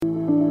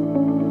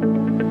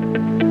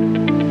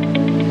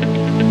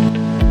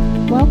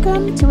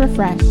to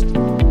Refreshed,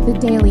 the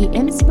daily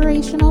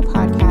inspirational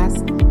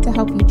podcast to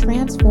help you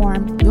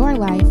transform your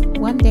life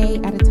one day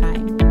at a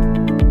time.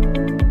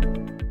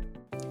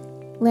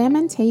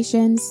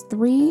 Lamentations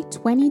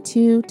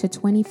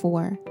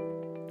 3:22-24.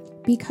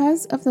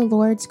 Because of the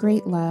Lord's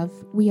great love,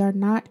 we are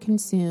not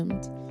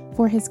consumed,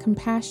 for his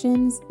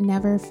compassions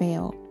never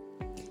fail.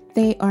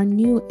 They are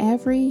new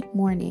every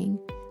morning.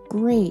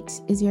 Great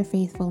is your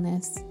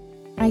faithfulness.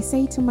 I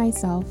say to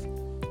myself,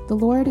 the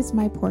Lord is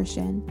my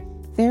portion,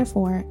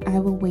 therefore I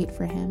will wait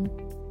for him.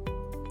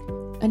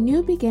 A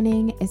new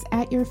beginning is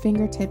at your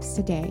fingertips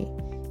today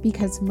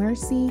because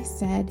mercy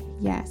said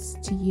yes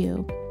to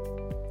you.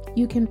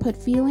 You can put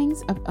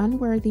feelings of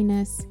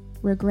unworthiness,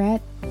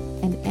 regret,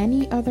 and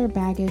any other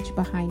baggage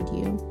behind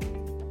you.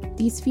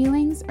 These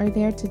feelings are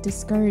there to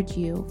discourage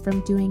you from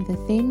doing the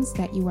things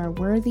that you are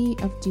worthy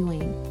of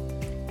doing.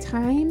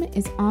 Time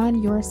is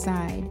on your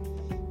side,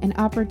 and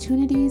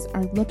opportunities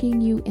are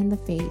looking you in the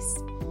face.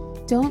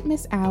 Don't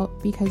miss out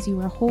because you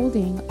are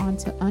holding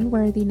onto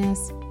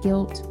unworthiness,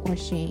 guilt, or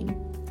shame.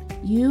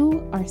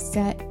 You are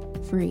set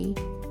free.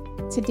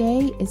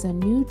 Today is a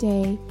new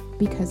day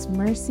because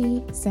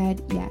mercy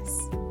said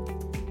yes.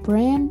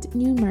 Brand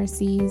new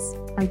mercies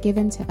are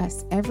given to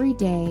us every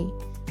day.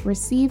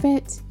 Receive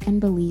it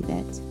and believe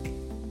it.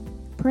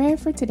 Prayer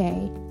for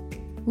today.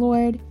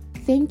 Lord,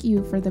 thank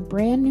you for the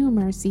brand new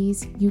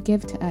mercies you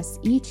give to us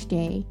each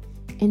day,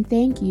 and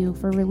thank you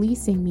for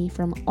releasing me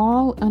from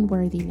all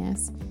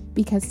unworthiness,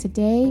 because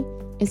today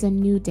is a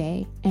new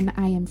day, and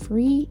I am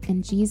free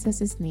in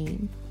Jesus'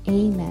 name.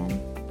 Amen.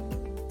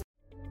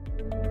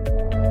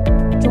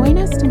 Join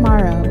us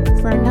tomorrow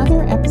for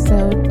another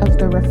episode of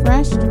the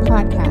Refreshed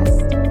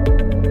Podcast.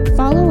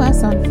 Follow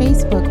us on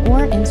Facebook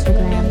or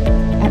Instagram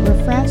at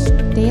Refreshed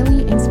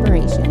Daily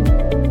Inspiration.